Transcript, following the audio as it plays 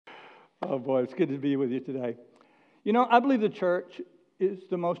Oh boy, it's good to be with you today. You know, I believe the church is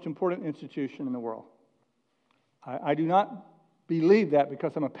the most important institution in the world. I do not believe that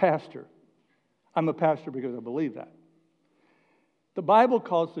because I'm a pastor. I'm a pastor because I believe that. The Bible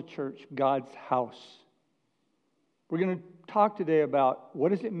calls the church God's house. We're going to talk today about what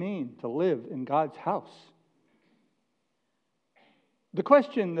does it mean to live in God's house. The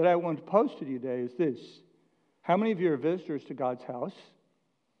question that I want to pose to you today is this: how many of you are visitors to God's house?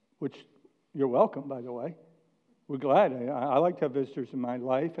 Which you're welcome, by the way. We're glad. I like to have visitors in my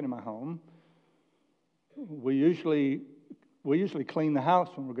life and in my home. We usually clean the house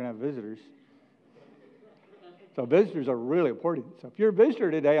when we're going to have visitors. So visitors are really important. So if you're a visitor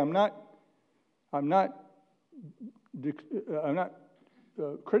today, I'm not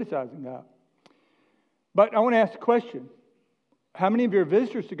criticizing that. But I want to ask a question. How many of you are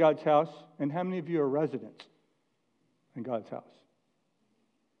visitors to God's house, and how many of you are residents in God's house?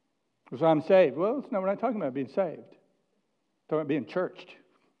 So I'm saved. Well, we're not talking about being saved. We're talking about being churched.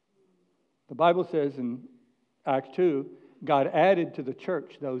 The Bible says in Acts 2, God added to the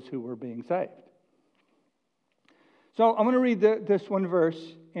church those who were being saved. So I'm going to read this one verse,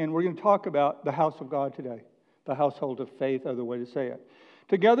 and we're going to talk about the house of God today. The household of faith, other way to say it.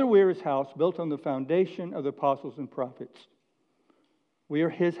 Together we are His house, built on the foundation of the apostles and prophets. We are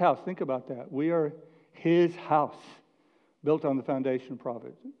His house. Think about that. We are His house, built on the foundation of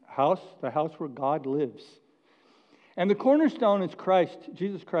prophets. The house where God lives. And the cornerstone is Christ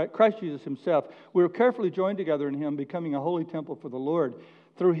Jesus Himself. We are carefully joined together in Him, becoming a holy temple for the Lord.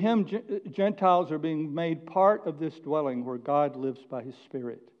 Through Him, Gentiles are being made part of this dwelling where God lives by His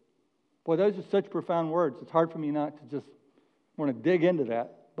Spirit. Boy, those are such profound words. It's hard for me not to just want to dig into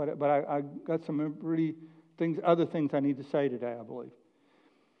that. But I got some really other things I need to say today, I believe.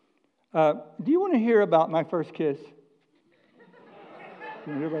 Do you want to hear about my first kiss?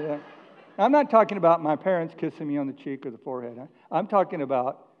 You want to hear about that? I'm not talking about my parents kissing me on the cheek or the forehead. I'm talking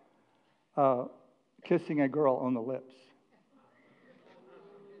about kissing a girl on the lips.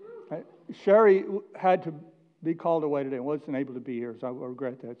 Sherry had to be called away today and wasn't able to be here, so I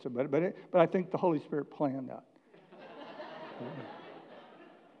regret that. So, but I think the Holy Spirit planned that.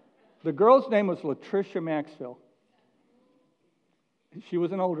 The girl's name was Latricia Maxfield. She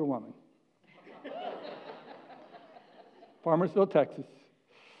was an older woman. Farmersville, Texas.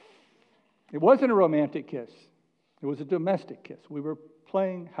 It wasn't a romantic kiss. It was a domestic kiss. We were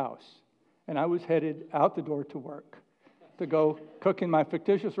playing house, and I was headed out the door to work to go cook in my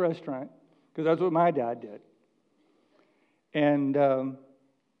fictitious restaurant, because that's what my dad did. And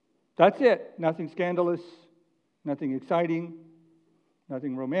that's it. Nothing scandalous, nothing exciting,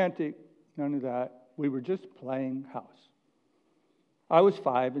 nothing romantic, none of that. We were just playing house. I was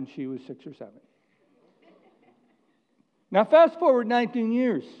 5 and she was 6 or 7. Now fast forward 19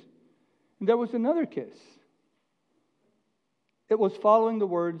 years, and there was another kiss. It was following the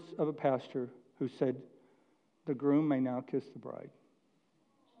words of a pastor who said, "The groom may now kiss the bride."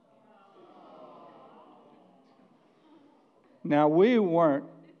 Now, we weren't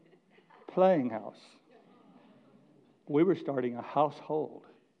playing house. We were starting a household.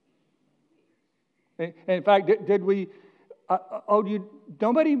 And in fact, did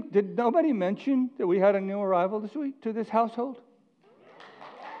nobody mention that we had a new arrival this week to this household?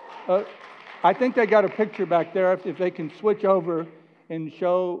 I think they got a picture back there. If they can switch over and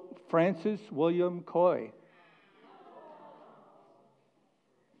show Francis William Coy.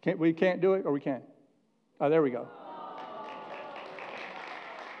 We can't do it, or we can? Oh, there we go.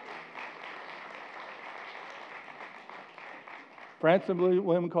 Francis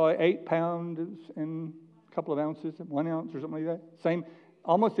William McCoy, 8 pounds and a couple of ounces, 1 ounce or something like that. Same,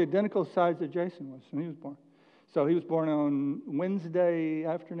 almost the identical size that Jason was when he was born. So he was born on Wednesday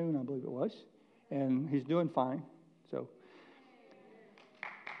afternoon, I believe it was, and he's doing fine. So,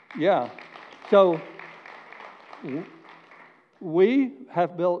 yeah. So we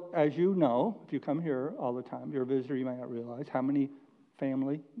have built, as you know, if you come here all the time, you're a visitor, you may not realize how many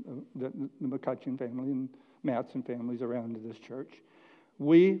family, the McCutcheon family and Matson families around this church.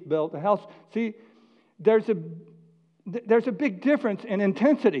 We built a house. See, there's a big difference in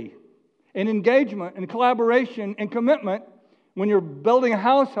intensity, in engagement, in collaboration, and commitment when you're building a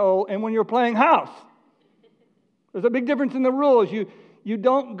household and when you're playing house. There's a big difference in the rules. You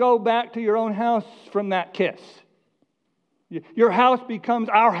don't go back to your own house from that kiss. Your house becomes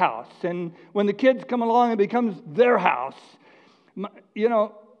our house, and when the kids come along, it becomes their house.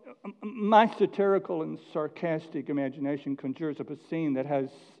 My satirical and sarcastic imagination conjures up a scene that has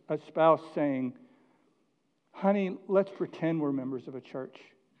a spouse saying, "Honey, let's pretend we're members of a church.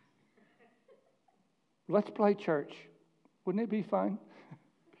 Let's play church. Wouldn't it be fun?"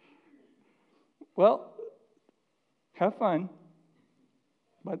 Well, have fun,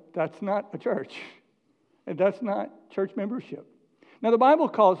 but that's not a church. And that's not church membership. Now, the Bible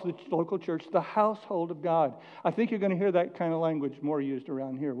calls the local church the household of God. I think you're going to hear that kind of language more used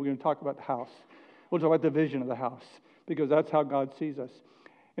around here. We're going to talk about the house. We'll talk about the vision of the house, because that's how God sees us.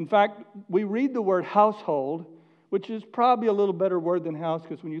 In fact, we read the word household, which is probably a little better word than house,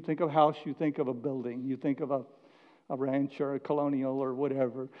 because when you think of house, you think of a building. You think of a ranch or a colonial or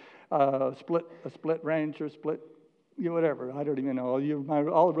whatever, a split ranch or split, whatever. I don't even know.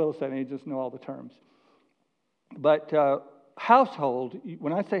 All the real estate agents know all the terms. But household,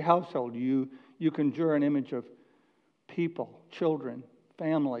 when I say household, you conjure an image of people, children,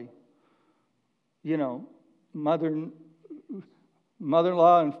 family,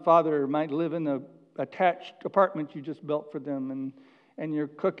 mother-in-law and father might live in the attached apartment you just built for them, and you're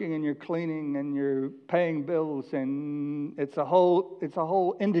cooking and you're cleaning and you're paying bills, and it's a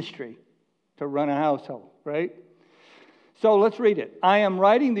whole industry to run a household, right? So let's read it. I am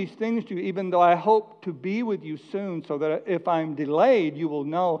writing these things to you, even though I hope to be with you soon, so that if I'm delayed, you will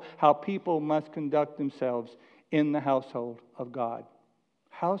know how people must conduct themselves in the household of God.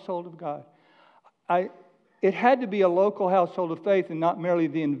 Household of God. It had to be a local household of faith and not merely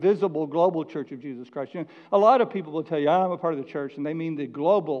the invisible global church of Jesus Christ. A lot of people will tell you, I'm a part of the church, and they mean the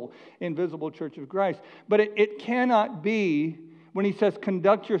global, invisible church of Christ. But it cannot be, when he says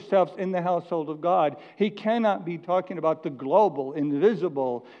conduct yourselves in the household of God, he cannot be talking about the global,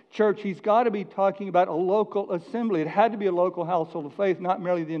 invisible church. He's got to be talking about a local assembly. It had to be a local household of faith, not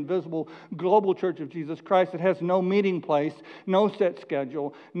merely the invisible global church of Jesus Christ. It has no meeting place, no set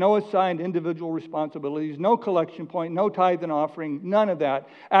schedule, no assigned individual responsibilities, no collection point, no tithe and offering, none of that.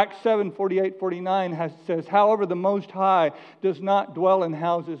 Acts 7:48-49 says, however, the Most High does not dwell in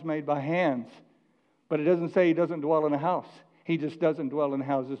houses made by hands. But it doesn't say he doesn't dwell in a house. He just doesn't dwell in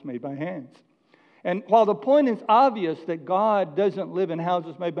houses made by hands. And while the point is obvious that God doesn't live in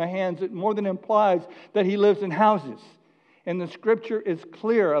houses made by hands, it more than implies that he lives in houses. And the scripture is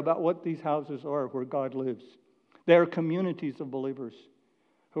clear about what these houses are where God lives. They are communities of believers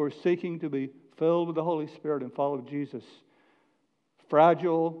who are seeking to be filled with the Holy Spirit and follow Jesus.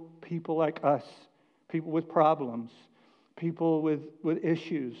 Fragile people like us, people with problems, people with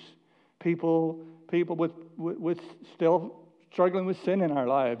issues, people with still struggling with sin in our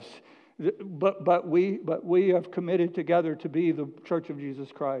lives. But we have committed together to be the church of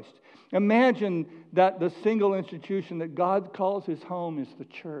Jesus Christ. Imagine that the single institution that God calls his home is the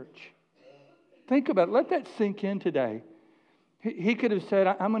church. Think about it. Let that sink in today. He could have said,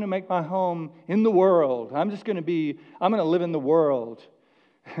 I'm going to make my home in the world. I'm going to live in the world.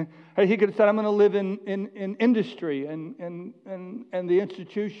 He could have said, I'm going to live in industry and the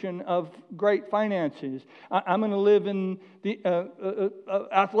institution of great finances. I'm going to live in the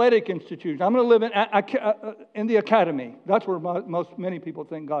athletic institution. I'm going to live in the academy. That's where many people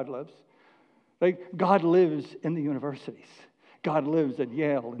think God lives. God lives in the universities. God lives at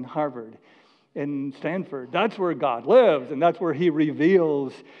Yale and Harvard and Stanford. That's where God lives, and that's where he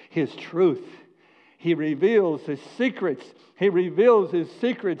reveals his truth. He reveals his secrets. He reveals his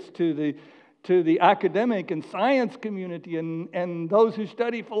secrets to the academic and science community and those who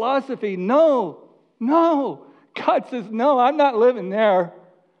study philosophy. No. God says, no, I'm not living there.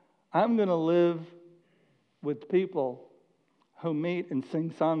 I'm going to live with people who meet and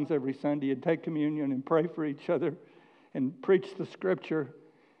sing songs every Sunday and take communion and pray for each other and preach the scripture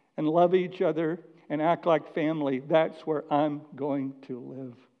and love each other and act like family. That's where I'm going to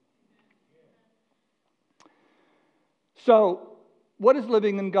live. So, what does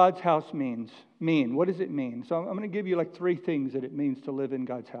living in God's house mean? What does it mean? So I'm going to give you like 3 things that it means to live in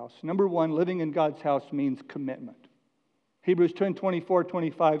God's house. Number 1, living in God's house means commitment. Hebrews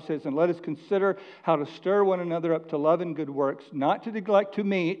 10:24-25 says, and let us consider how to stir one another up to love and good works, not to neglect to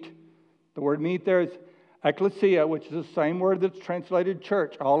meet. The word meet there is ecclesia, which is the same word that's translated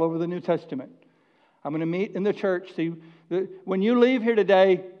church all over the New Testament. I'm going to meet in the church. See, when you leave here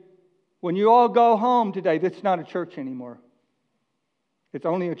today, when you all go home today, that's not a church anymore. It's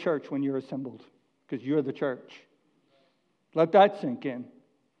only a church when you're assembled, because you're the church. Let that sink in.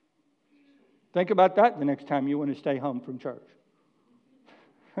 Think about that the next time you want to stay home from church.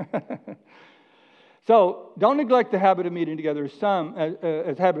 So don't neglect the habit of meeting together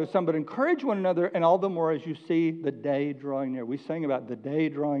as habit of some, but encourage one another, and all the more as you see the day drawing near. We sang about the day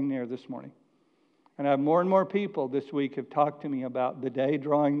drawing near this morning. And I have more and more people this week have talked to me about the day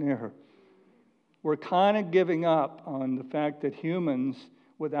drawing near. We're kind of giving up on the fact that humans,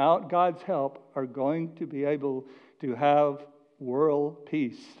 without God's help, are going to be able to have world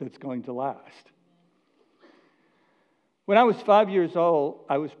peace that's going to last. When I was 5 years old,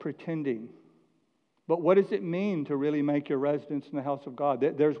 I was pretending But what does it mean to really make your residence in the house of God?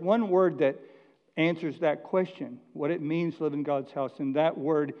 There's one word that answers that question, what it means to live in God's house, and that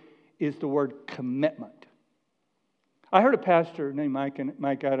word is the word commitment. I heard a pastor named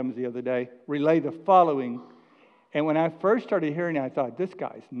Mike Adams the other day relay the following, and when I first started hearing it, I thought, this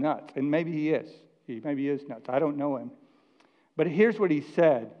guy's nuts, and maybe he is. Maybe he is nuts. I don't know him. But here's what he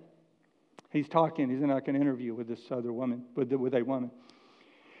said. He's talking, he's in like an interview with this other woman, with a woman.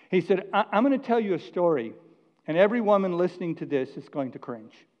 He said, I'm going to tell you a story, and every woman listening to this is going to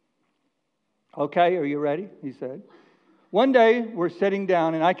cringe. Okay, are you ready? He said. One day, we're sitting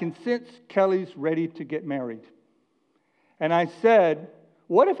down, and I can sense Kelly's ready to get married. And I said,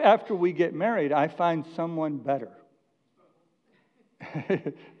 what if after we get married, I find someone better?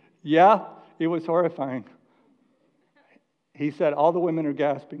 Yeah, it was horrifying. He said, all the women are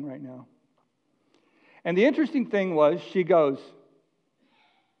gasping right now. And the interesting thing was, she goes,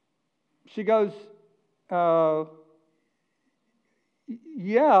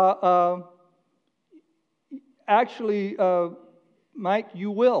 actually, Mike, you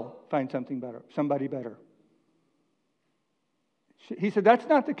will find somebody better. He said, that's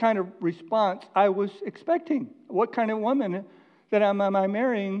not the kind of response I was expecting. What kind of woman that am I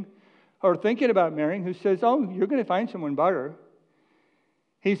marrying or thinking about marrying who says, oh, you're going to find someone better?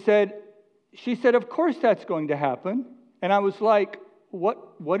 She said, of course that's going to happen. And I was like,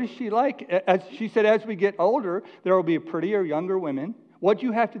 what is she like? As she said, as we get older, there will be prettier, younger women. What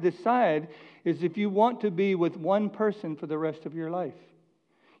you have to decide is if you want to be with one person for the rest of your life.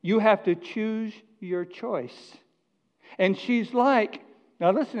 You have to choose your choice. And she's like,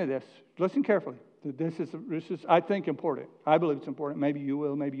 now listen to this. Listen carefully. This is, I think, important. I believe it's important. Maybe you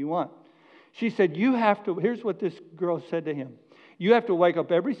will, maybe you won't. She said, here's what this girl said to him. You have to wake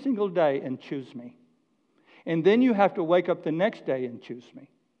up every single day and choose me. And then you have to wake up the next day and choose me.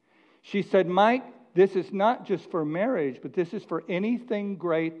 She said, Mike, this is not just for marriage, but this is for anything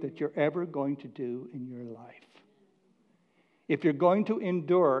great that you're ever going to do in your life. If you're going to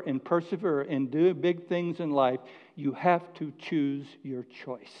endure and persevere and do big things in life, you have to choose your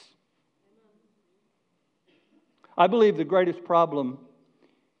choice. I believe the greatest problem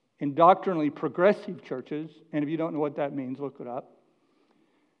in doctrinally progressive churches, and if you don't know what that means, look it up.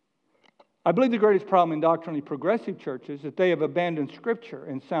 I believe the greatest problem in doctrinally progressive churches is that they have abandoned Scripture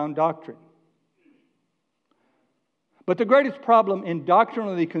and sound doctrine. But the greatest problem in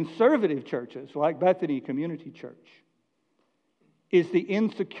doctrinally conservative churches, like Bethany Community Church, is the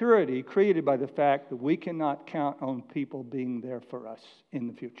insecurity created by the fact that we cannot count on people being there for us in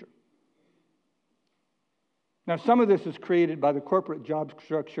the future. Now, some of this is created by the corporate job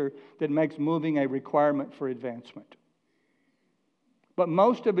structure that makes moving a requirement for advancement. But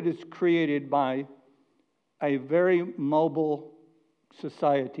most of it is created by a very mobile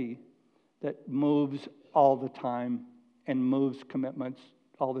society that moves all the time and moves commitments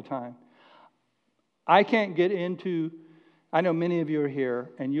all the time. I can't get into, I know many of you are here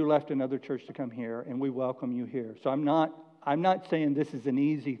and you left another church to come here and we welcome you here. So I'm not saying this is an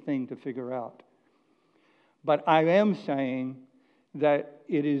easy thing to figure out. But I am saying that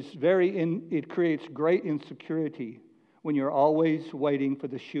it creates great insecurity when you're always waiting for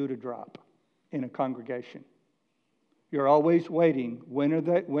the shoe to drop in a congregation. You're always waiting. When are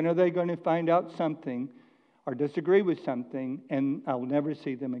they going to find out something or disagree with something, and I'll never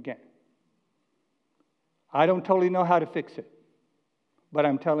see them again? I don't totally know how to fix it, but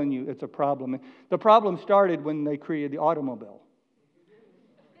I'm telling you, it's a problem. The problem started when they created the automobile.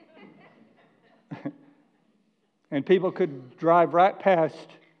 And people could drive right past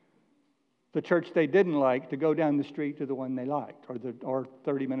the church they didn't like to go down the street to the one they liked, or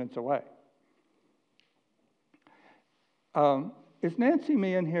 30 minutes away. Is Nancy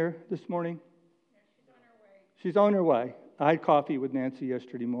Mee in here this morning? Yeah, she's on her way. I had coffee with Nancy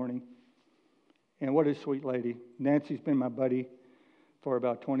yesterday morning. And what a sweet lady. Nancy's been my buddy for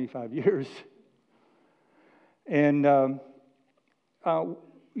about 25 years. And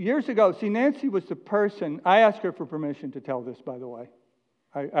years ago, Nancy was the person, I asked her for permission to tell this, by the way.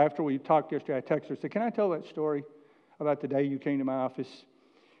 After we talked yesterday, I texted her, said, can I tell that story about the day you came to my office?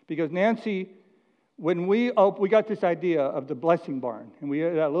 Because Nancy, when we got this idea of the Blessing Barn, and we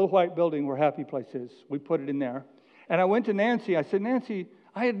had that little white building where Happy Place is, we put it in there. And I went to Nancy, I said, Nancy,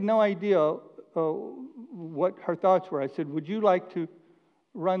 I had no idea what her thoughts were. I said, would you like to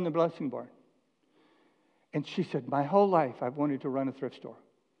run the Blessing Barn? And she said, my whole life I've wanted to run a thrift store.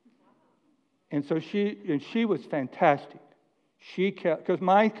 And so she was fantastic. Because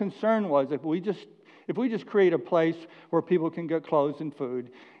my concern was if we just create a place where people can get clothes and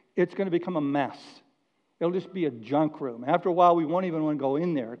food, it's going to become a mess. It'll just be a junk room. After a while, we won't even want to go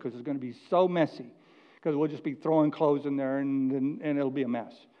in there because it's going to be so messy. because we'll just be throwing clothes in there and it'll be a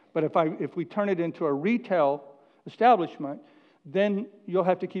mess. But if we turn it into a retail establishment, then you'll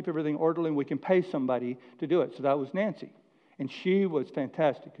have to keep everything orderly and we can pay somebody to do it. So that was Nancy. And she was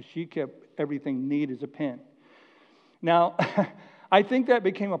fantastic because she kept everything neat as a pin. Now, I think that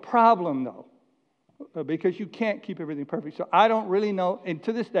became a problem, though, because you can't keep everything perfect. So I don't really know, and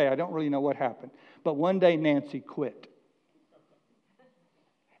to this day, I don't really know what happened. But one day, Nancy quit.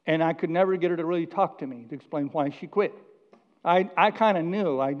 And I could never get her to really talk to me to explain why she quit. I kind of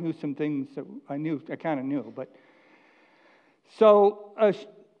knew. I knew some things that I kind of knew. But so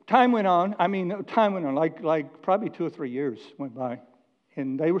time went on. Like probably 2 or 3 years went by.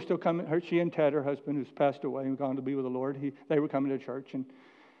 And they were still coming. She and Ted, her husband, who's passed away and gone to be with the Lord, they were coming to church.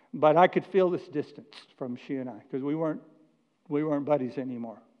 But I could feel this distance from she and I because we weren't buddies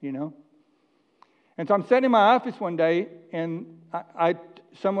anymore, you know. And so I'm sitting in my office one day, and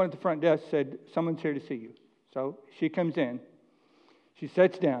someone at the front desk said, "Someone's here to see you." So she comes in. She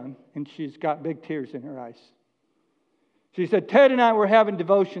sits down, and she's got big tears in her eyes. She said, "Ted and I were having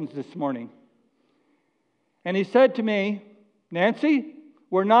devotions this morning. And he said to me, 'Nancy,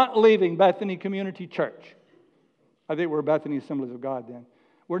 we're not leaving Bethany Community Church.'" I think we're Bethany Assemblies of God then.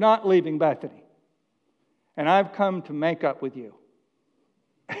 "We're not leaving Bethany. And I've come to make up with you."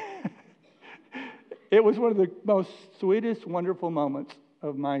 It was one of the most sweetest, wonderful moments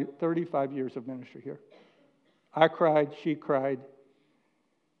of my 35 years of ministry here. I cried, she cried,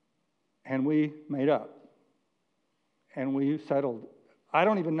 and we made up. And we settled. I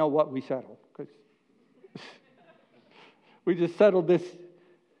don't even know what we settled, because we just settled this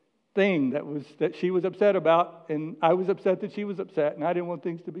thing that she was upset about, and I was upset that she was upset, and I didn't want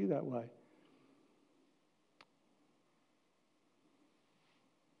things to be that way.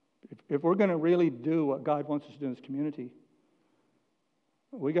 If we're going to really do what God wants us to do in this community,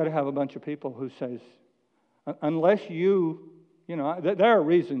 we got to have a bunch of people who says, unless there are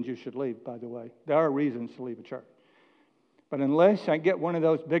reasons you should leave, by the way. There are reasons to leave a church. But unless I get one of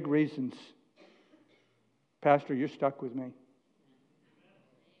those big reasons, Pastor, you're stuck with me.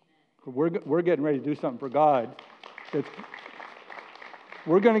 We're getting ready to do something for God.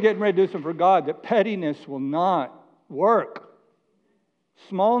 We're going to get ready to do something for God that pettiness will not work.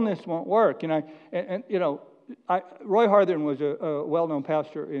 Smallness won't work. Roy Harthern was a well-known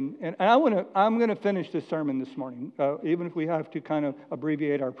pastor, and I'm going to finish this sermon this morning, even if we have to kind of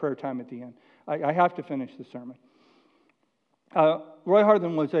abbreviate our prayer time at the end. I have to finish the sermon. Roy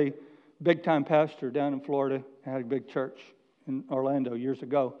Harthern was a big-time pastor down in Florida, had a big church in Orlando years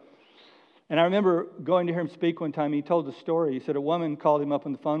ago. And I remember going to hear him speak one time. He told the story. He said a woman called him up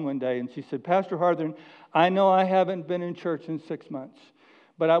on the phone one day, and she said, "Pastor Harthern, I know I haven't been in church in 6 months,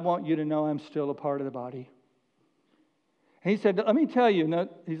 but I want you to know I'm still a part of the body." And he said, "Let me tell you," and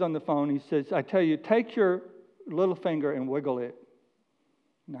he's on the phone, he says, "I tell you, take your little finger and wiggle it."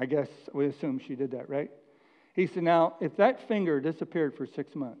 And I guess we assume she did that, right? He said, "Now, if that finger disappeared for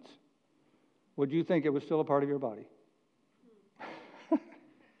 6 months, would you think it was still a part of your body?"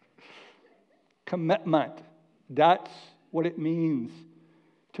 Commitment. That's what it means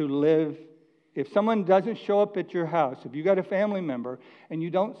to live. If someone doesn't show up at your house, if you got a family member and you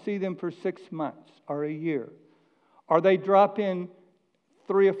don't see them for 6 months or a year, or they drop in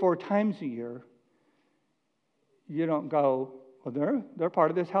 3 or 4 times a year, you don't go, "Well, they're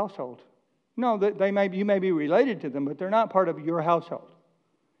part of this household." No, you may be related to them, but they're not part of your household.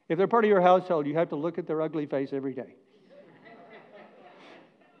 If they're part of your household, you have to look at their ugly face every day.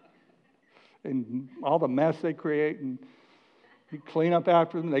 And all the mess they create, and you clean up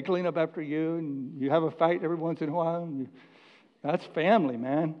after them, they clean up after you, and you have a fight every once in a while. That's family,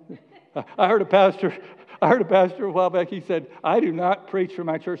 man. I heard a pastor a while back. He said, "I do not preach for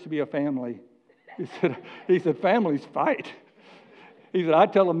my church to be a family." He said, "Families fight." He said, "I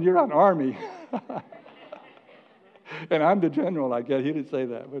tell them you're an army." And I'm the general, I guess. He didn't say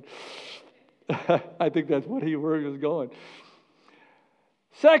that, but I think that's where he was going.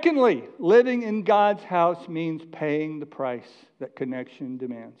 Secondly, living in God's house means paying the price that connection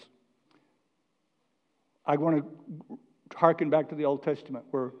demands. I want to harken back to the Old Testament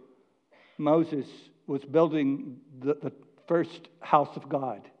where Moses was building the first house of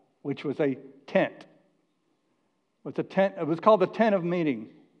God, which was a tent. It was called the tent of meeting.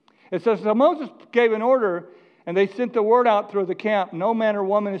 It says, so Moses gave an order, and they sent the word out through the camp, "No man or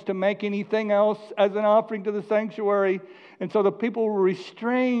woman is to make anything else as an offering to the sanctuary." And so the people were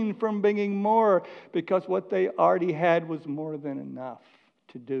restrained from bringing more because what they already had was more than enough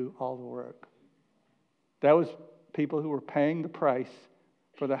to do all the work. That was people who were paying the price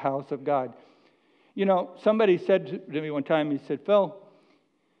for the house of God. Somebody said to me one time, he said, "Phil,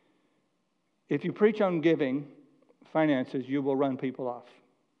 if you preach on giving, finances, you will run people off.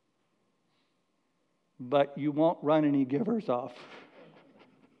 But you won't run any givers off.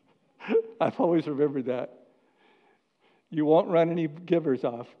 I've always remembered that. You won't run any givers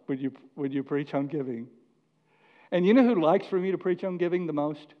off when you preach on giving. And you know who likes for me to preach on giving the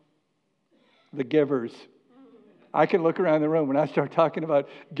most? The givers. I can look around the room when I start talking about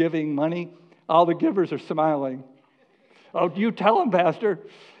giving money, all the givers are smiling. Oh, you tell them, Pastor.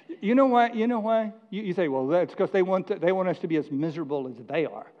 You know why? You know why? You say, well, that's because they want us to be as miserable as they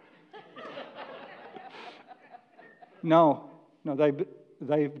are. No,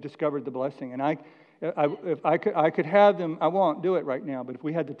 they've discovered the blessing, and if I could have them, I won't do it right now, but if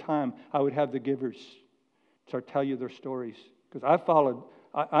we had the time, I would have the givers start tell you their stories. Because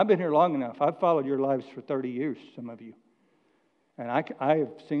I've been here long enough. I've followed your lives for 30 years, some of you. And I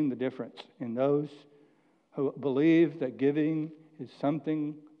have seen the difference in those who believe that giving is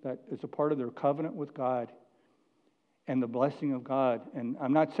something that is a part of their covenant with God and the blessing of God. And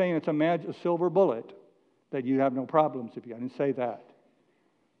I'm not saying it's a silver bullet that you have no problems if you. I didn't say that.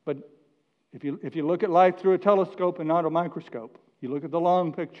 But if you look at life through a telescope and not a microscope, you look at the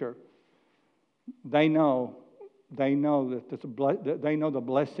long picture, they know that they know the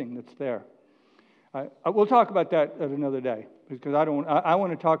blessing that's there. We'll talk about that at another day, because I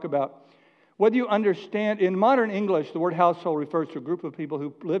want to talk about whether you understand. In modern English, the word household refers to a group of people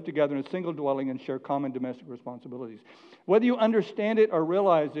who live together in a single dwelling and share common domestic responsibilities. Whether you understand it or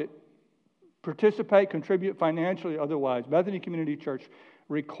realize it, participate, contribute financially, otherwise, Bethany Community Church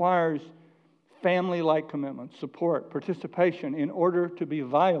requires family-like commitment, support, participation in order to be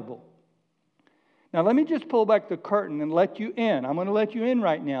viable. Now, let me just pull back the curtain and let you in. I'm going to let you in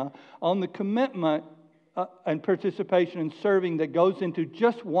right now on the commitment and participation and serving that goes into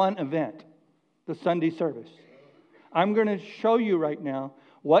just one event, the Sunday service. I'm going to show you right now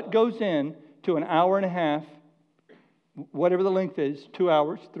what goes in to an hour and a half, whatever the length is, 2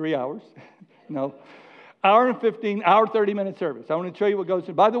 hours, 3 hours, no, hour and 15, hour 30-minute service. I want to show you what goes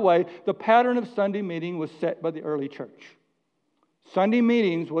in. By the way, the pattern of Sunday meeting was set by the early church. Sunday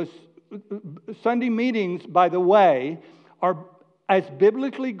meetings, by the way, are as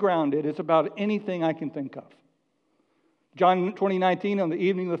biblically grounded as about anything I can think of. John 20:19, on the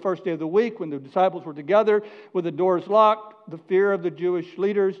evening of the first day of the week, when the disciples were together with the doors locked, the fear of the Jewish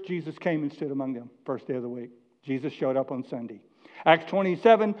leaders, Jesus came and stood among them. First day of the week. Jesus showed up on Sunday. Acts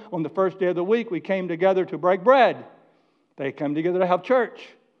 27, on the first day of the week, we came together to break bread. They come together to have church.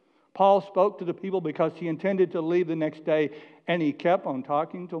 Paul spoke to the people because he intended to leave the next day, and he kept on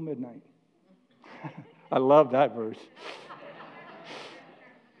talking till midnight. I love that verse.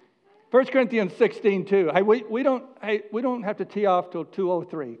 1 Corinthians 16:2. Hey, we don't have to tee off till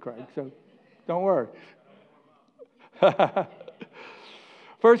 2:03, Craig, so don't worry. 1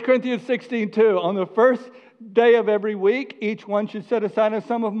 Corinthians 16:2. On the first day of every week, each one should set aside a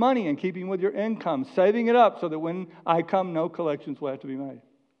sum of money in keeping with your income, saving it up so that when I come, no collections will have to be made.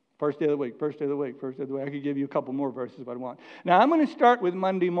 First day of the week, first day of the week, first day of the week. I could give you a couple more verses if I want. Now, I'm going to start with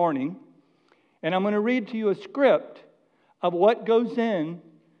Monday morning, and I'm going to read to you a script of what goes in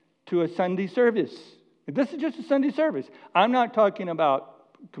to a Sunday service. This is just a Sunday service. I'm not talking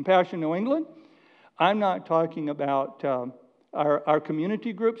about Compassion New England. I'm not talking about our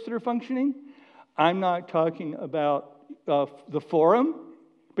community groups that are functioning. I'm not talking about the forum,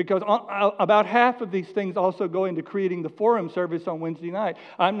 because about half of these things also go into creating the forum service on Wednesday night.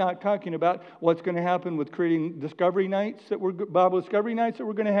 I'm not talking about what's going to happen with creating discovery nights Bible discovery nights that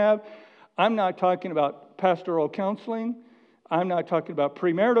we're going to have. I'm not talking about pastoral counseling. I'm not talking about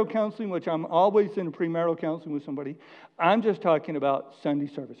premarital counseling, which I'm always in premarital counseling with somebody. I'm just talking about Sunday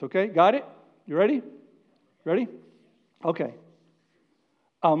service. Okay, got it? You ready? Ready? Okay.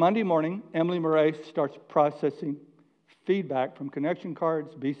 On Monday morning, Emily Murray starts processing feedback from connection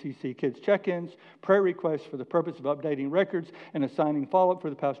cards, BCC kids check-ins, prayer requests for the purpose of updating records and assigning follow-up for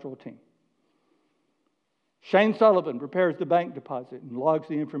the pastoral team. Shane Sullivan prepares the bank deposit and logs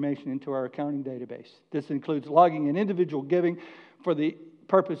the information into our accounting database. This includes logging in individual giving for the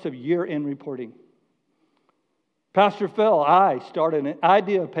purpose of year-end reporting. Pastor Phil, I start an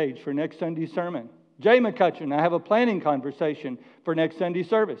idea page for next Sunday's sermon. Jay McCutcheon, I have a planning conversation for next Sunday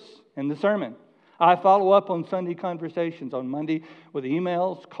service and the sermon. I follow up on Sunday conversations on Monday with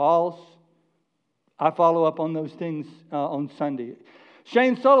emails, calls. I follow up on those things on Sunday.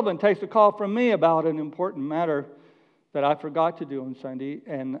 Shane Sullivan takes a call from me about an important matter that I forgot to do on Sunday,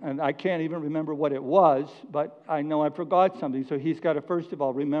 and I can't even remember what it was, but I know I forgot something. So he's got to, first of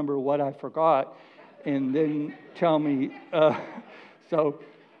all, remember what I forgot and then tell me.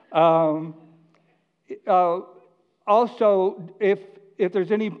 Also, if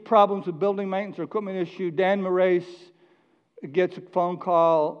there's any problems with building maintenance or equipment issue, Dan Moraes gets a phone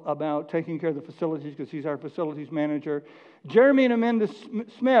call about taking care of the facilities because he's our facilities manager. Jeremy and Amanda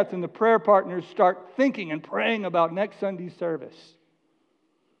Smith and the prayer partners start thinking and praying about next Sunday's service.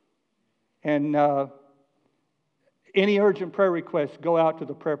 And any urgent prayer requests go out to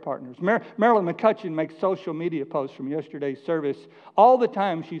the prayer partners. Marilyn McCutcheon makes social media posts from yesterday's service. All the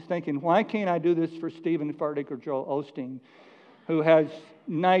time she's thinking, why can't I do this for Stephen Furtick or Joel Osteen, who has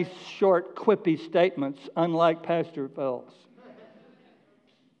nice, short, quippy statements, unlike Pastor Phil's.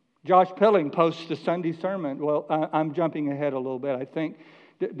 Josh Pilling posts the Sunday sermon. Well, I'm jumping ahead a little bit. I think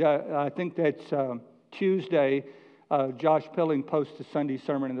that's Tuesday. Josh Pilling posts the Sunday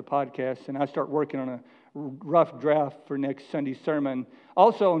sermon in the podcast, and I start working on a rough draft for next Sunday sermon.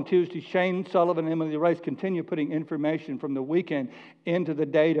 Also on Tuesday, Shane Sullivan and Emily Rice continue putting information from the weekend into the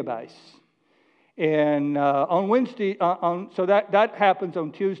database. And on Wednesday, so that happens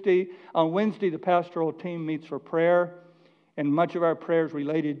on Tuesday. On Wednesday, the pastoral team meets for prayer. And much of our prayers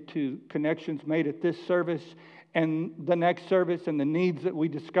related to connections made at this service and the next service and the needs that we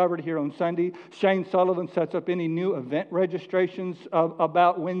discovered here on Sunday. Shane Sullivan sets up any new event registrations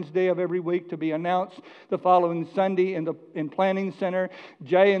about Wednesday of every week to be announced the following Sunday in Planning Center.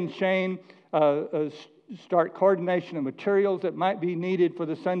 Jay and Shane start coordination of materials that might be needed for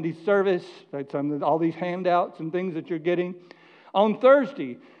the Sunday service. That's all these handouts and things that you're getting. On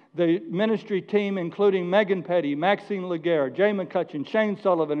Thursday, the ministry team, including Megan Petty, Maxine Laguerre, Jay McCutcheon, Shane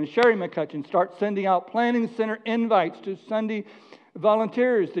Sullivan, and Sherry McCutcheon, start sending out Planning Center invites to Sunday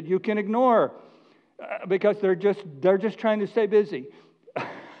volunteers that you can ignore because they're just trying to stay busy.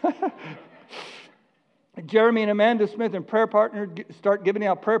 Jeremy and Amanda Smith and prayer partner start giving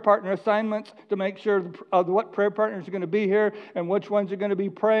out prayer partner assignments to make sure what prayer partners are going to be here and which ones are going to be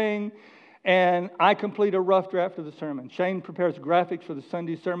praying. And I complete a rough draft of the sermon. Shane prepares graphics for the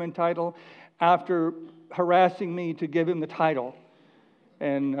Sunday sermon title after harassing me to give him the title.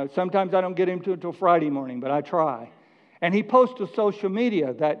 And sometimes I don't get him to it until Friday morning, but I try. And he posts to social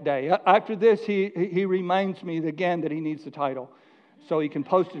media that day. After this, he reminds me again that he needs the title so he can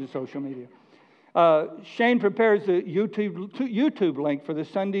post it to social media. Shane prepares a YouTube link for the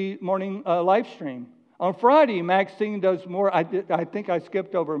Sunday morning live stream. On Friday, Maxine does more. I think I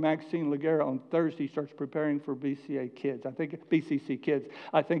skipped over Maxine Laguerre on Thursday. Starts preparing for BCC Kids.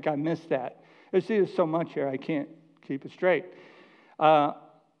 I think I missed that. You see, there's so much here I can't keep it straight.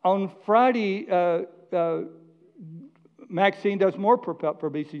 On Friday, Maxine does more for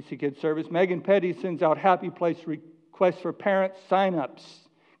BCC Kids service. Megan Petty sends out Happy Place requests for parent sign-ups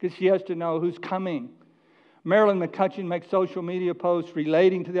because she has to know who's coming. Marilyn McCutcheon makes social media posts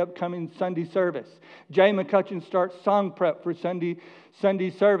relating to the upcoming Sunday service. Jay McCutcheon starts song prep for Sunday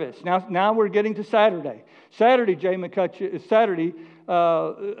service. Now we're getting to Saturday. Saturday,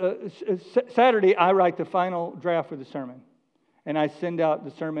 I write the final draft for the sermon. And I send out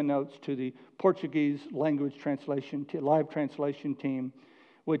the sermon notes to the Portuguese language translation, live translation team,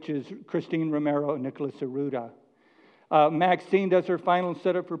 which is Christine Romero and Nicholas Arruda. Maxine does her final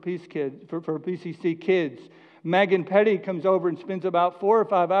setup for PCC Kids. Megan Petty comes over and spends about 4 or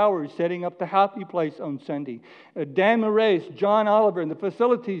 5 hours setting up the Happy Place on Sunday. Dan Moraes, John Oliver, and the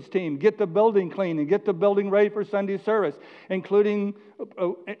facilities team get the building clean and get the building ready for Sunday service, including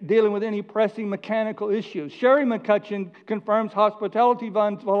dealing with any pressing mechanical issues. Sherry McCutcheon confirms hospitality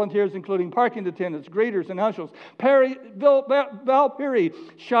volunteers, including parking attendants, greeters, and ushers. Val Perry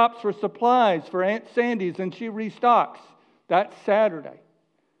shops for supplies for Aunt Sandy's, and she restocks. That's Saturday.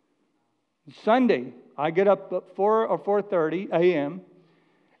 Sunday, I get up at 4 or 4:30 a.m.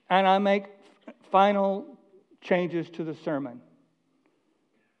 and I make final changes to the sermon.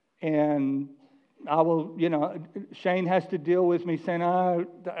 And I will, Shane has to deal with me saying, I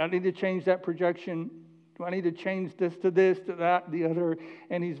need to change that projection. Do I need to change this, to that, the other?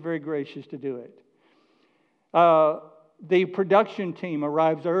 And he's very gracious to do it. The production team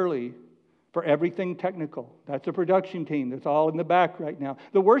arrives early for everything technical. That's a production team that's all in the back right now.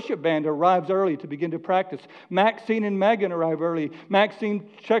 The worship band arrives early to begin to practice. Maxine and Megan arrive early. Maxine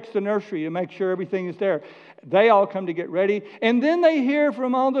checks the nursery to make sure everything is there. They all come to get ready. And then they hear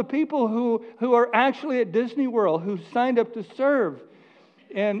from all the people who are actually at Disney World, who signed up to serve.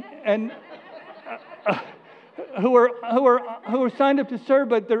 And who are signed up to serve,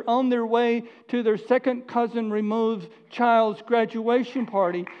 but they're on their way to their second cousin removed child's graduation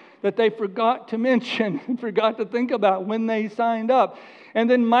party that they forgot to mention and forgot to think about when they signed up. And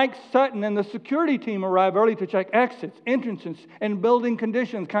then Mike Sutton and the security team arrive early to check exits, entrances, and building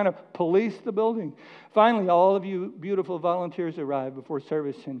conditions, kind of police the building. Finally, all of you beautiful volunteers arrive before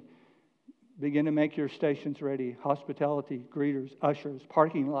service and Begin to make your stations ready. Hospitality, greeters, ushers,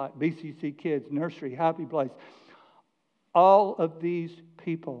 parking lot, BCC kids, nursery, happy place. All of these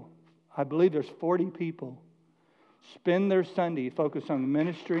people, I believe there's 40 people, spend their Sunday focused on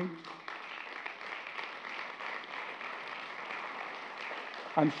ministry.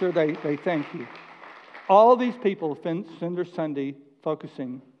 I'm sure they thank you. All these people spend their Sunday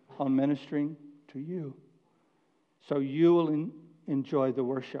focusing on ministering to you. So you will enjoy the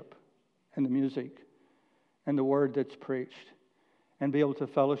worship and the music and the word that's preached and be able to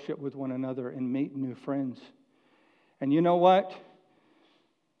fellowship with one another and meet new friends. And you know what?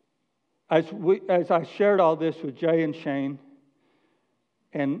 As I shared all this with Jay and Shane,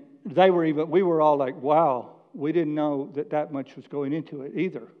 and we were all like, wow, we didn't know that much was going into it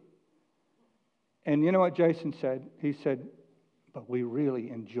either. And you know what Jason said? He said, but we really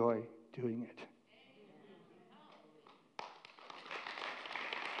enjoy doing it.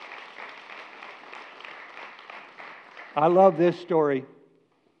 I love this story.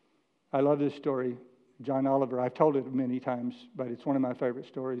 John Oliver, I've told it many times, but it's one of my favorite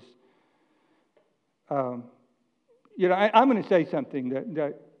stories. I'm going to say something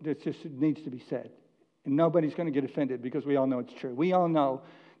that just needs to be said. And nobody's going to get offended because we all know it's true. We all know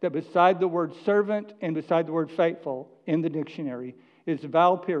that beside the word servant and beside the word faithful in the dictionary is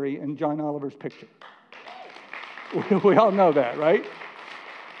Val Peary and John Oliver's picture. We all know that, right?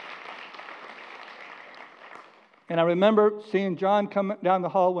 And I remember seeing John come down the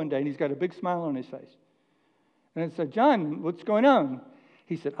hall one day, and he's got a big smile on his face. And I said, John, what's going on?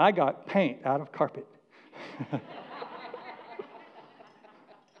 He said, I got paint out of carpet.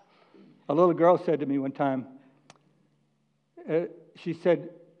 A little girl said to me one time, she said,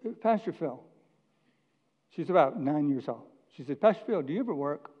 Pastor Phil, she's about 9 years old. She said, Pastor Phil, do you ever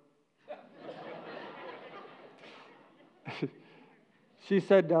work? She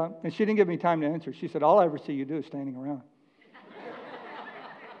said, and she didn't give me time to answer. She said, all I ever see you do is standing around.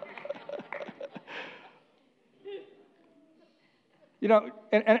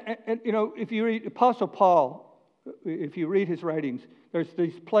 If you read Apostle Paul, if you read his writings, there's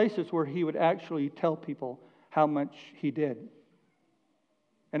these places where he would actually tell people how much he did.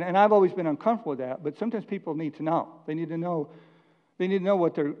 And I've always been uncomfortable with that, but sometimes people need to know. They need to know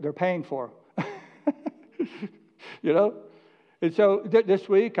what they're paying for. And so this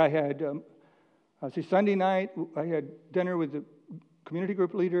week I had, Sunday night, I had dinner with the community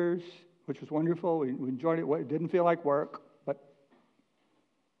group leaders, which was wonderful. We enjoyed it. It didn't feel like work. But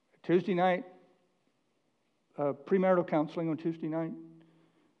Tuesday night, premarital counseling on Tuesday night.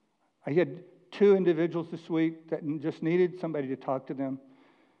 I had 2 individuals this week that just needed somebody to talk to them.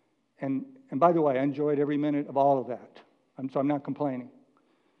 And by the way, I enjoyed every minute of all of that. So I'm not complaining.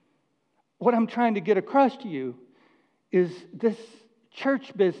 What I'm trying to get across to you is this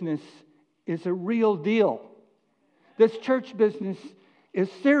church business is a real deal. This church business is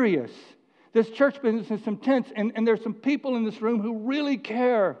serious. This church business is intense. And there's some people in this room who really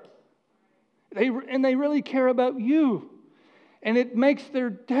care. They really care about you. And it makes their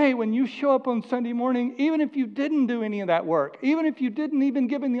day when you show up on Sunday morning, even if you didn't do any of that work, even if you didn't even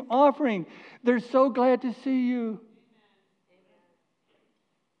give in the offering, they're so glad to see you.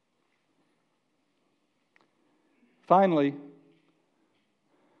 Finally,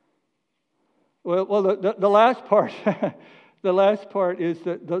 the last part, the last part is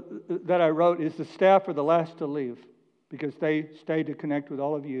that I wrote is the staff are the last to leave because they stay to connect with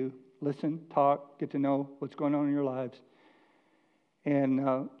all of you, listen, talk, get to know what's going on in your lives. And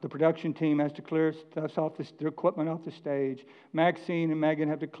the production team has to clear stuff off their equipment off the stage. Maxine and Megan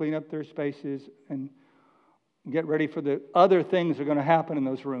have to clean up their spaces and get ready for the other things that are going to happen in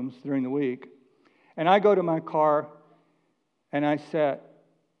those rooms during the week. And I go to my car and I sit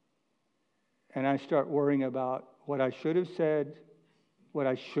and I start worrying about what I should have said, what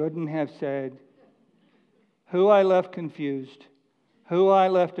I shouldn't have said, who I left confused, who I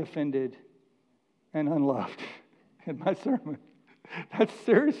left offended and unloved in my sermon. That's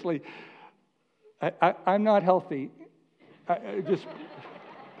seriously, I'm not healthy. I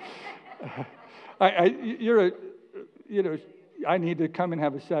need to come and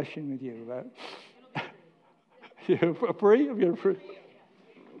have a session with you. You're free? You're free.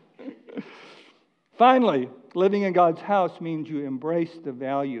 Finally, living in God's house means you embrace the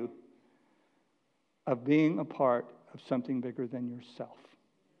value of being a part of something bigger than yourself.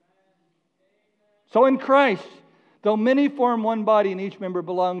 So in Christ, though many form one body and each member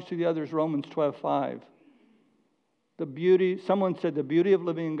belongs to the others, Romans 12:5. Someone said the beauty of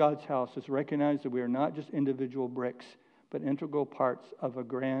living in God's house is recognize that we are not just individual bricks, but integral parts of a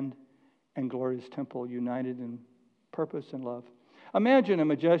grand and glorious temple united in purpose and love. Imagine a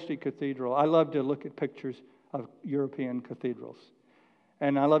majestic cathedral. I love to look at pictures of European cathedrals.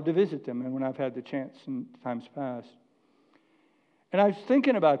 And I love to visit them, and when I've had the chance in times past. And I was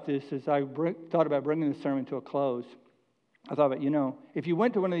thinking about this as I thought about bringing the sermon to a close. I thought about, if you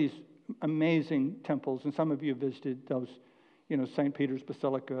went to one of these amazing temples, and some of you have visited those, St. Peter's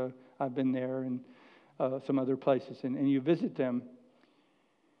Basilica, I've been there, and some other places, and you visit them,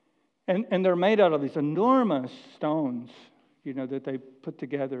 and they're made out of these enormous stones, that they put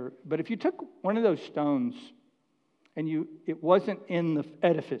together. But if you took one of those stones, and it wasn't in the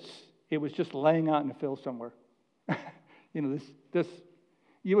edifice, it was just laying out in the field somewhere. This,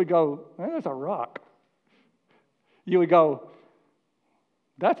 you would go, that's a rock. You would go,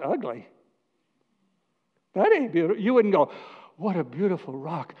 that's ugly. That ain't beautiful. You wouldn't go, what a beautiful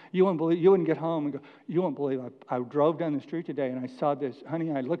rock. You wouldn't get home and go, you won't believe I drove down the street today and I saw this,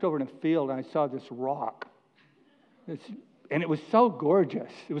 honey, I looked over in the field and I saw this rock. And it was so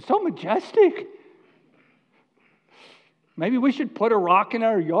gorgeous. It was so majestic. Maybe we should put a rock in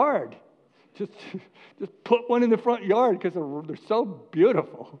our yard. Just put one in the front yard because they're so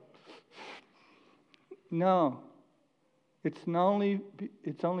beautiful. No, it's only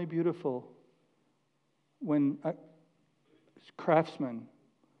beautiful when craftsmen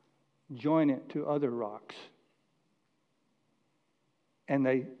join it to other rocks and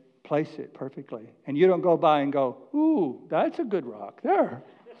they place it perfectly. And you don't go by and go, ooh, that's a good rock there.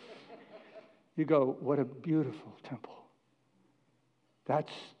 You go, what a beautiful temple.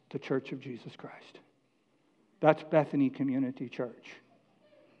 That's the Church of Jesus Christ. That's Bethany Community Church.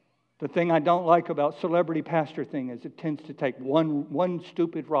 The thing I don't like about celebrity pastor thing is it tends to take one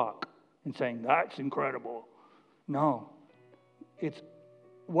stupid rock and saying, that's incredible. No, it's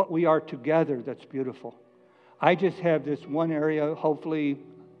what we are together that's beautiful. I just have this one area, hopefully,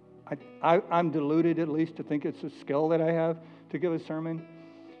 I'm deluded at least to think it's a skill that I have to give a sermon.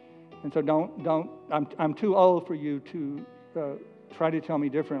 And so I'm too old for you to try to tell me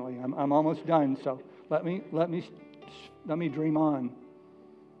differently. I'm almost done, so let me dream on.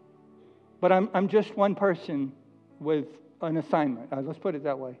 But I'm just one person with an assignment. Let's put it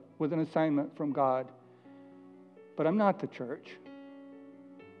that way, with an assignment from God. But I'm not the church.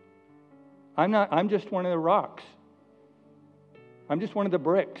 I'm just one of the rocks. I'm just one of the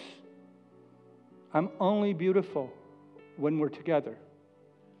bricks. I'm only beautiful when we're together.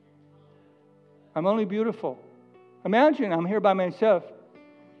 I'm only beautiful. Imagine I'm here by myself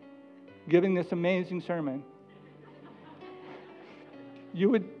giving this amazing sermon. You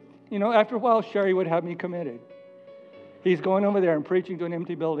would, after a while, Sherry would have me committed. He's going over there and preaching to an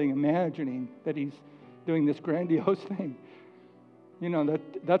empty building, imagining that he's doing this grandiose thing.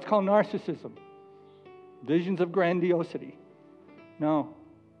 That's called narcissism. Visions of grandiosity. No.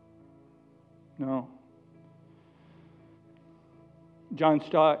 John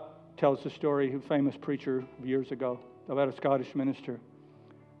Stott tells the story, a famous preacher years ago, about a Scottish minister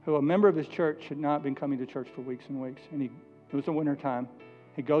who a member of his church had not been coming to church for weeks and weeks. And it was the winter time.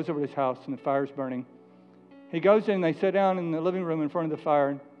 He goes over to his house and the fire's burning. He goes in and they sit down in the living room in front of the fire.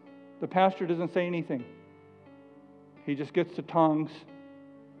 And the pastor doesn't say anything. He just gets the tongs.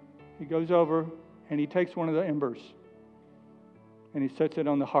 He goes over and he takes one of the embers and he sets it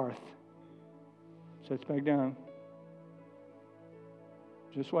on the hearth. Sets back down.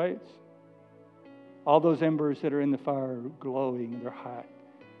 Just waits. All those embers that are in the fire are glowing, they're hot.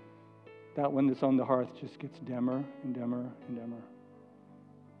 That one that's on the hearth just gets dimmer and dimmer and dimmer.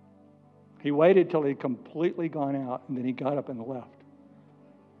 He waited till he'd completely gone out, and then he got up and left.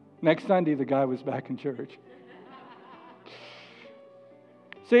 Next Sunday, the guy was back in church.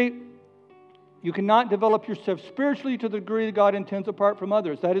 See, you cannot develop yourself spiritually to the degree that God intends apart from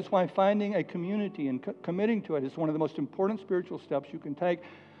others. That is why finding a community and committing to it is one of the most important spiritual steps you can take.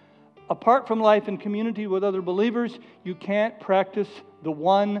 Apart from life in community with other believers, you can't practice the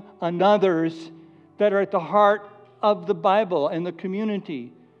one another's that are at the heart of the Bible and the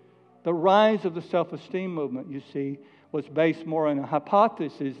community. The rise of the self-esteem movement, you see, was based more on a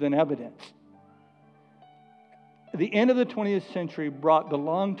hypothesis than evidence. The end of the 20th century brought the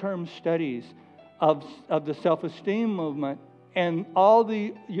long-term studies of the self-esteem movement, and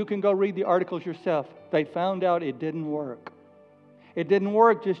you can go read the articles yourself. They found out it didn't work. It didn't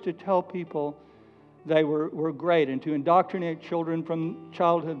work just to tell people they were great and to indoctrinate children from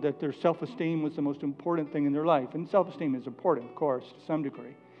childhood that their self-esteem was the most important thing in their life. And self-esteem is important, of course, to some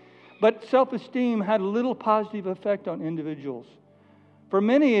degree. But self-esteem had little positive effect on individuals. For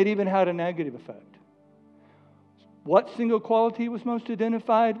many, it even had a negative effect. What single quality was most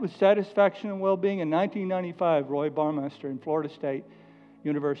identified with satisfaction and well-being? In 1995, Roy Baumeister in Florida State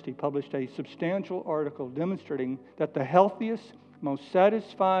University published a substantial article demonstrating that the healthiest, most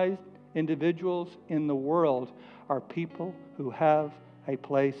satisfied individuals in the world are people who have a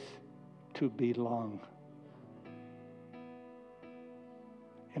place to belong.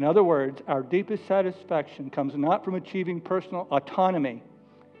 In other words, our deepest satisfaction comes not from achieving personal autonomy,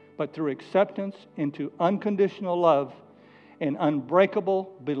 but through acceptance into unconditional love and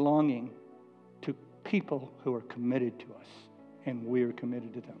unbreakable belonging to people who are committed to us, and we are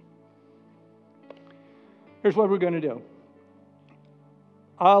committed to them. Here's what we're going to do.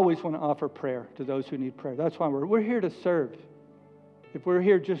 I always want to offer prayer to those who need prayer. That's why we're here to serve. If we're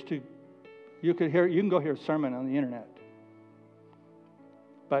here just to, you can go hear a sermon on the internet.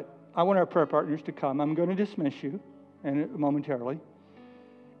 But I want our prayer partners to come. I'm going to dismiss you momentarily.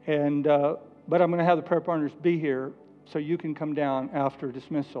 But I'm going to have the prayer partners be here so you can come down after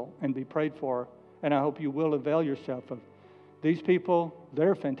dismissal and be prayed for. And I hope you will avail yourself of these people.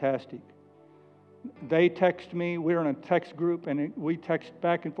 They're fantastic. They text me. We're in a text group, and we text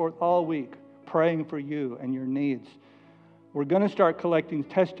back and forth all week praying for you and your needs. We're going to start collecting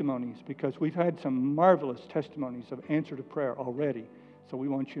testimonies because we've had some marvelous testimonies of answer to prayer already. So we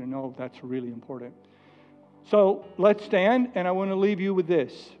want you to know that's really important. So let's stand, and I want to leave you with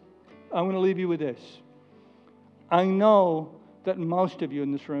this. I know that most of you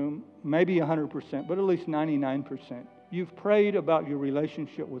in this room, maybe 100%, but at least 99%, you've prayed about your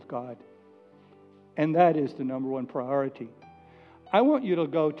relationship with God. And that is the number one priority. I want you to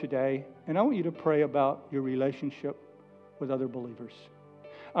go today, and I want you to pray about your relationship with other believers.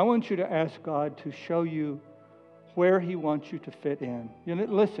 I want you to ask God to show you where He wants you to fit in.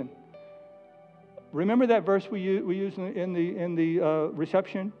 Listen. Remember that verse we use in the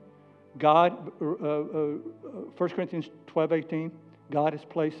reception? God, 1 Corinthians 12:18. God has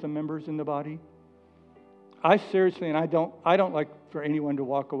placed the members in the body. I seriously, and I don't like for anyone to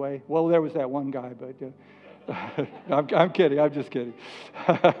walk away. Well, there was that one guy, but I'm kidding. I'm just kidding.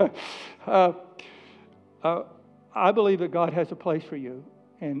 I believe that God has a place for you,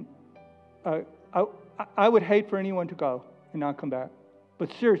 and I would hate for anyone to go and not come back.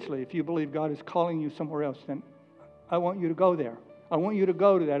 But seriously, if you believe God is calling you somewhere else, then I want you to go there. I want you to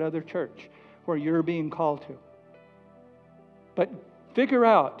go to that other church where you're being called to. But figure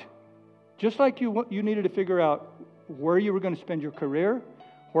out, just like you needed to figure out where you were going to spend your career,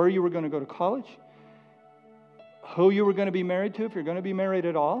 where you were going to go to college, who you were going to be married to, if you're going to be married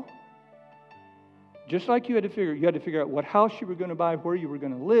at all. Just like you had to figure out what house you were going to buy, where you were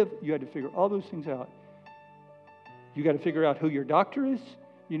going to live. You had to figure all those things out. You got to figure out who your doctor is.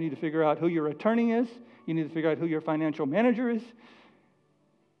 You need to figure out who your attorney is. You need to figure out who your financial manager is.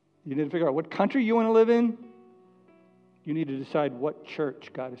 You need to figure out what country you want to live in. You need to decide what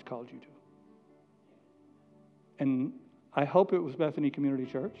church God has called you to. And I hope it was Bethany Community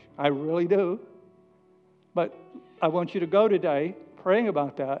Church. I really do. But I want you to go today praying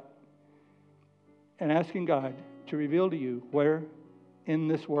about that and asking God to reveal to you where in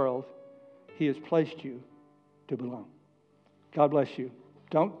this world He has placed you to belong. God bless you.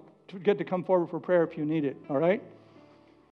 Don't forget to come forward for prayer if you need it, all right?